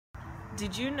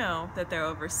Did you know that there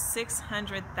are over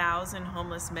 600,000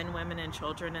 homeless men, women, and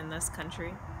children in this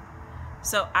country?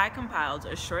 So I compiled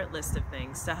a short list of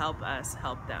things to help us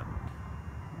help them.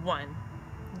 1.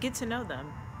 Get to know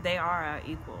them. They are our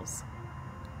equals.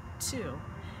 2.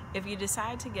 If you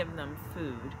decide to give them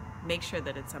food, make sure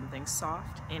that it's something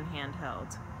soft and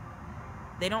handheld.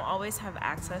 They don't always have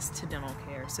access to dental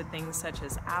care, so things such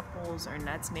as apples or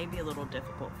nuts may be a little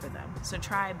difficult for them. So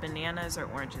try bananas or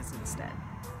oranges instead.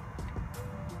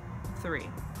 3.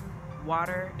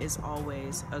 Water is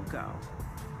always a go.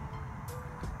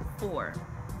 4.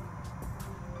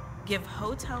 Give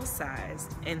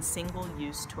hotel-sized and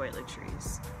single-use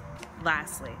toiletries.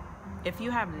 Lastly, if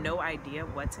you have no idea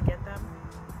what to get them,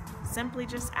 simply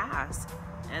just ask,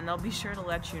 and they'll be sure to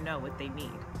let you know what they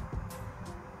need.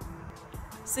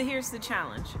 So here's the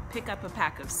challenge. Pick up a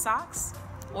pack of socks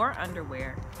or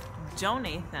underwear,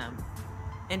 donate them,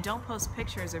 and don't post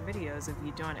pictures or videos of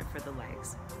you doing it for the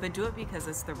likes, but do it because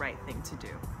it's the right thing to do.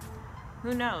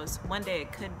 Who knows, one day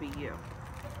it could be you.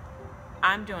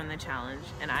 I'm doing the challenge,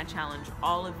 and I challenge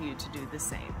all of you to do the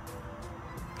same.